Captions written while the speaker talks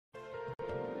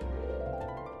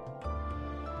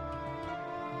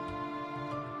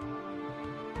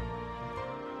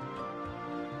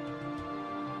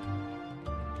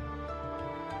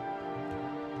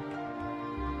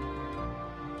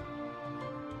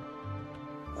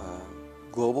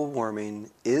global warming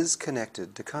is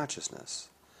connected to consciousness.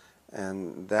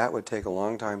 And that would take a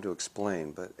long time to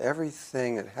explain, but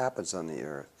everything that happens on the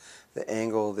Earth, the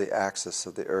angle, the axis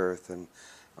of the Earth, and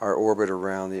our orbit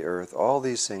around the Earth, all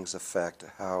these things affect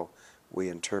how we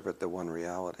interpret the one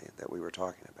reality that we were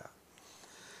talking about.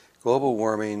 Global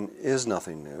warming is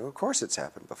nothing new. Of course it's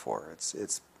happened before.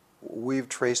 We've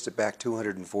traced it back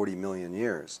 240 million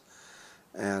years.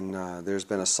 And there's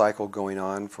been a cycle going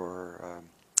on for a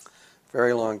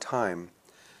very long time.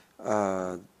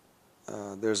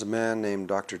 There's a man named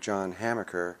Dr. John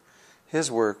Hamaker.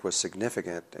 His work was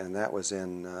significant, and that was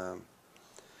in,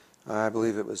 I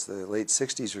believe it was the late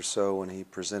 60s or so when he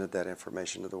presented that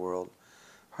information to the world.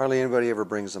 Hardly anybody ever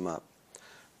brings them up.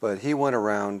 But he went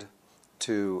around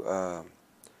to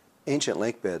ancient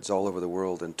lake beds all over the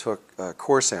world and took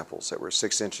core samples that were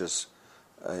 6 inches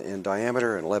in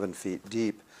diameter and 11 feet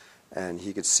deep, and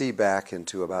he could see back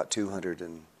into about 200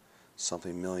 and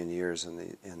something million years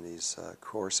in these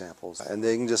core samples. And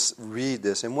they can just read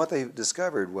this, and what they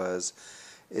discovered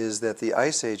is that the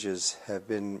ice ages have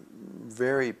been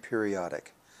very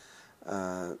periodic.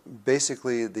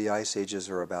 Basically, the ice ages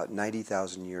are about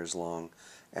 90,000 years long,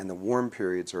 and the warm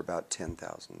periods are about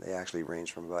 10,000. They actually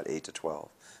range from about 8 to 12,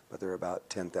 but they're about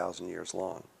 10,000 years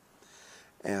long.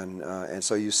 And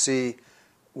so you see,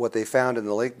 what they found in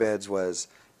the lake beds was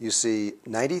you see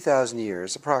 90,000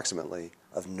 years, approximately,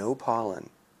 of no pollen,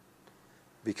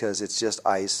 because it's just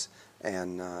ice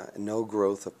and no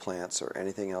growth of plants or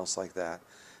anything else like that.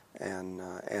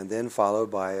 And then followed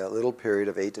by a little period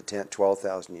of 8 to 10,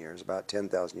 12,000 years, about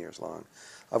 10,000 years long,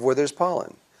 of where there's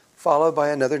pollen, followed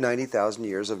by another 90,000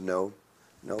 years of no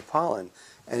pollen.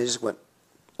 And it just went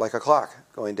like a clock,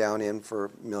 going down in for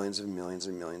millions and millions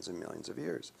and millions and millions of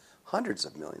years, hundreds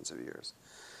of millions of years.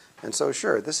 And so,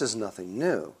 sure, this is nothing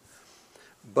new.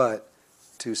 But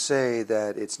to say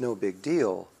that it's no big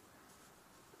deal,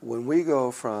 when we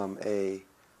go from a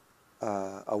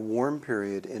warm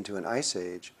period into an ice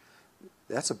age,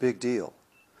 that's a big deal,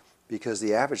 because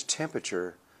the average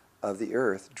temperature of the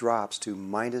Earth drops to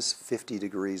minus 50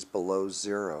 degrees below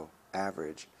zero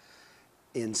average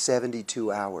in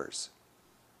 72 hours.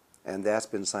 And that's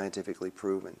been scientifically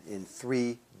proven. In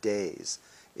 3 days,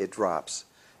 it drops.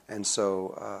 And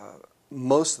so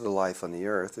most of the life on the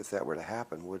Earth, if that were to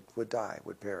happen, would die,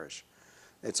 would perish.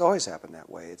 It's always happened that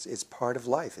way. It's part of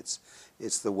life.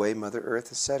 It's the way Mother Earth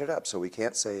has set it up. So we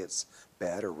can't say it's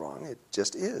bad or wrong. It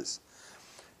just is.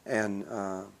 And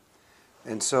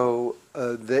so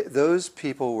those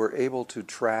people were able to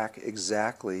track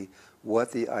exactly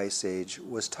what the Ice Age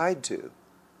was tied to.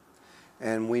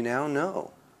 And we now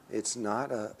know it's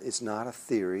not a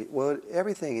theory. Well,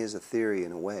 everything is a theory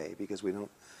in a way, because we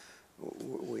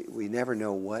never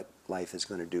know what life is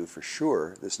going to do for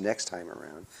sure this next time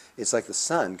around. It's like the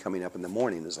sun coming up in the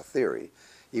morning is a theory,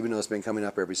 even though it's been coming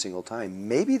up every single time.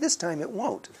 Maybe this time it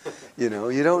won't. You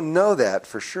don't know that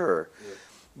for sure. Yeah.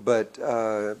 But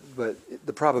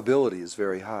the probability is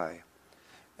very high.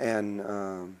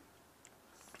 And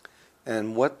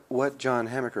what John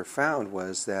Hamaker found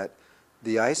was that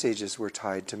the ice ages were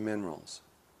tied to minerals,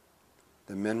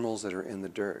 the minerals that are in the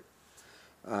dirt.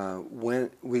 When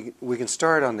we can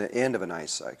start on the end of an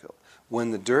ice cycle.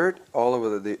 When the dirt all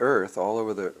over the Earth, all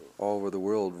over the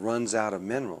world, runs out of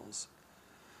minerals,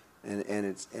 and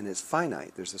it's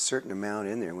finite. There's a certain amount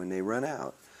in there. When they run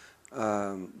out,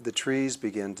 the trees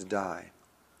begin to die,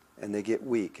 and they get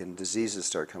weak, and diseases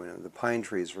start coming in. The pine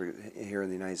trees here in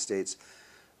the United States,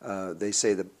 they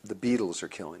say the beetles are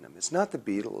killing them. It's not the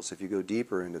beetles. If you go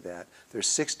deeper into that, there's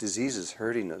 6 diseases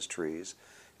hurting those trees.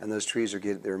 And those trees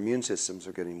their immune systems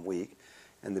are getting weak,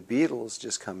 and the beetles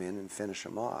just come in and finish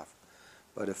them off.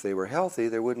 But if they were healthy,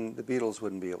 the beetles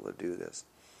wouldn't be able to do this.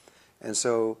 And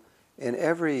so,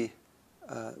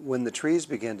 when the trees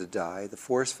begin to die, the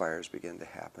forest fires begin to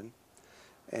happen,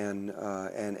 and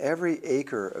every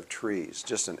acre of trees,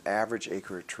 just an average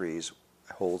acre of trees,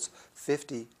 holds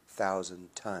 50,000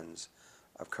 tons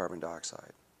of carbon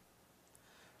dioxide.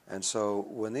 And so,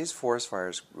 when these forest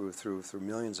fires go through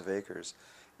millions of acres,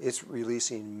 it's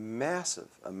releasing massive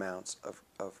amounts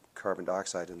of carbon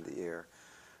dioxide into the air,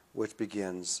 which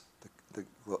begins the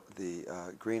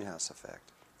greenhouse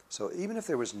effect. So even if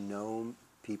there was no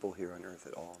people here on Earth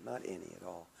at all, not any at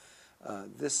all,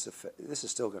 this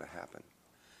is still going to happen.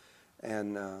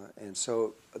 And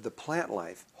so the plant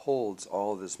life holds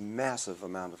all this massive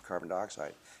amount of carbon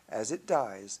dioxide. As it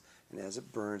dies and as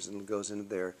it burns and goes into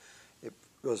there, it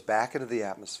goes back into the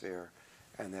atmosphere,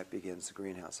 and that begins the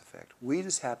greenhouse effect. We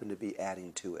just happen to be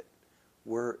adding to it.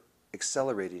 We're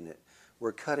accelerating it.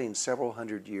 We're cutting several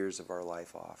hundred years of our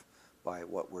life off by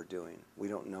what we're doing. We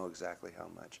don't know exactly how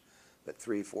much. but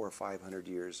 300, 400, 500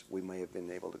 years, we may have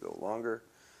been able to go longer.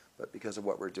 But because of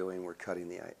what we're doing, we're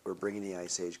bringing the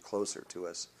ice age closer to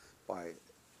us by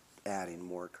adding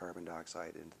more carbon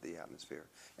dioxide into the atmosphere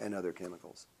and other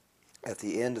chemicals. At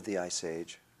the end of the ice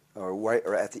age,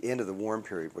 or at the end of the warm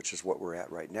period, which is what we're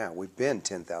at right now, we've been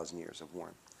 10,000 years of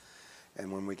warm.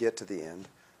 And when we get to the end,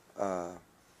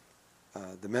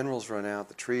 the minerals run out,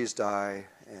 the trees die,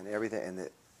 and everything, and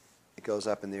it goes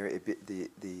up in there.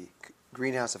 The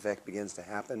greenhouse effect begins to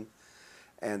happen,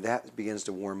 and that begins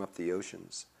to warm up the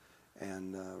oceans.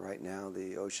 And right now,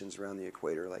 the oceans around the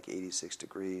equator are like 86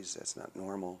 degrees. That's not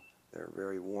normal. They're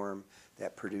very warm.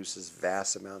 That produces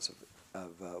vast amounts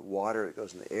of water. It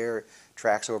goes in the air,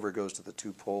 tracks over, goes to the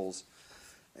two poles,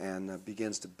 and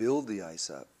begins to build the ice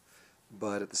up.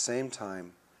 But at the same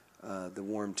time, the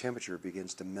warm temperature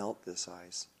begins to melt this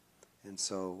ice. And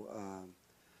so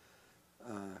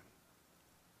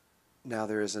now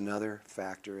there is another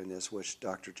factor in this which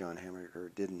Dr. John Hamaker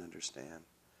didn't understand.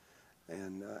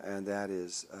 And that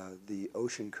is the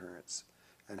ocean currents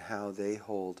and how they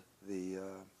hold the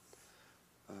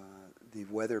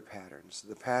weather patterns.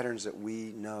 The patterns that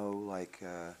we know, like,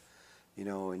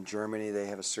 in Germany they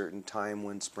have a certain time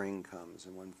when spring comes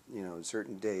and when,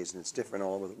 certain days, and it's different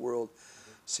all over the world.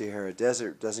 Sahara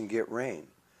Desert doesn't get rain.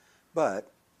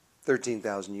 But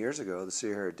 13,000 years ago, the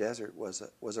Sahara Desert was a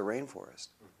rainforest.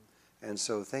 And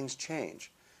so things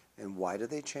change. And why do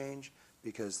they change?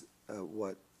 Because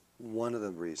one of the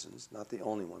reasons, not the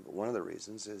only one, but one of the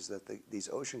reasons is that these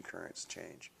ocean currents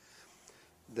change.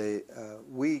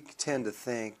 We tend to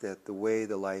think that the way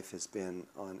the life has been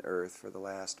on Earth for the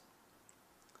last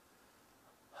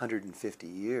 150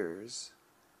 years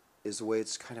is the way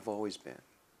it's kind of always been.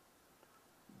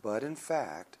 But in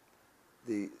fact,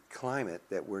 the climate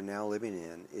that we're now living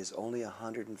in is only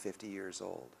 150 years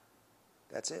old.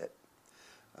 That's it.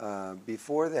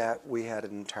 Before that, we had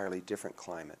an entirely different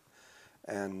climate.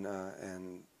 And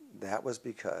that was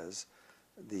because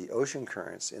the ocean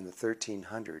currents in the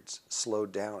 1300s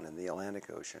slowed down in the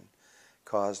Atlantic Ocean,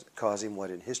 causing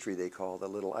what in history they call the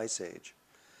Little Ice Age.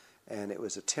 And it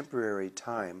was a temporary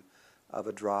time of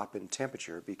a drop in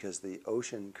temperature because the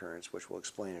ocean currents, which we'll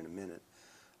explain in a minute,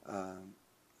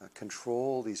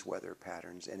 control these weather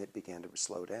patterns, and it began to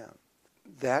slow down.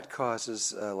 That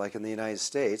causes, like in the United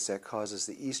States, that causes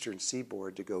the eastern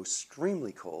seaboard to go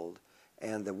extremely cold,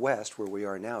 and the west, where we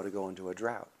are now, to go into a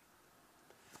drought.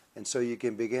 And so you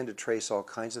can begin to trace all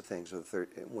kinds of things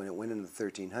when it went into the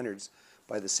 1300s.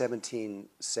 By the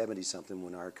 1770-something,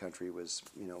 when our country was,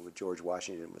 with George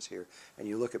Washington was here, and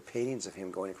you look at paintings of him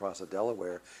going across the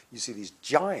Delaware, you see these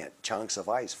giant chunks of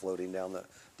ice floating down the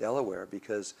Delaware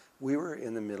because we were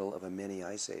in the middle of a mini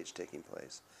ice age taking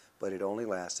place. But it only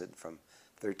lasted from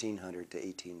 1300 to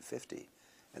 1850.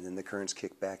 And then the currents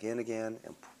kicked back in again,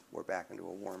 and we're back into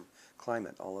a warm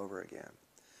climate all over again.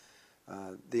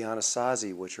 The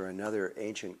Anasazi, which are another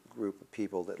ancient group of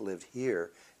people that lived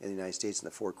here in the United States in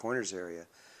the Four Corners area,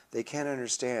 they can't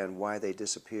understand why they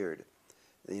disappeared.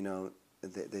 They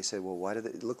say, well, why did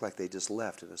it look like they just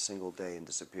left in a single day and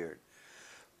disappeared?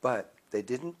 But they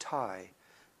didn't tie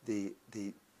the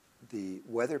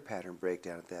weather pattern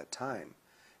breakdown at that time.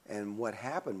 And what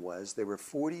happened was there were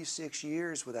 46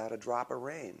 years without a drop of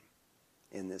rain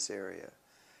in this area.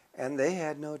 And they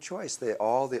had no choice.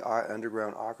 All the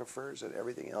underground aquifers and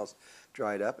everything else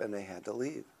dried up, and they had to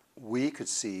leave. We could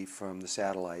see from the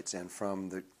satellites and from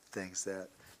the things that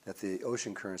the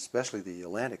ocean current, especially the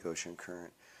Atlantic Ocean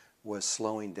current, was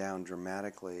slowing down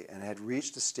dramatically and had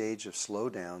reached a stage of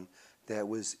slowdown that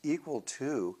was equal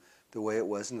to the way it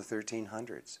was in the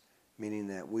 1300s, meaning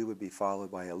that we would be followed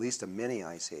by at least a mini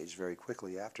ice age very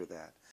quickly after that.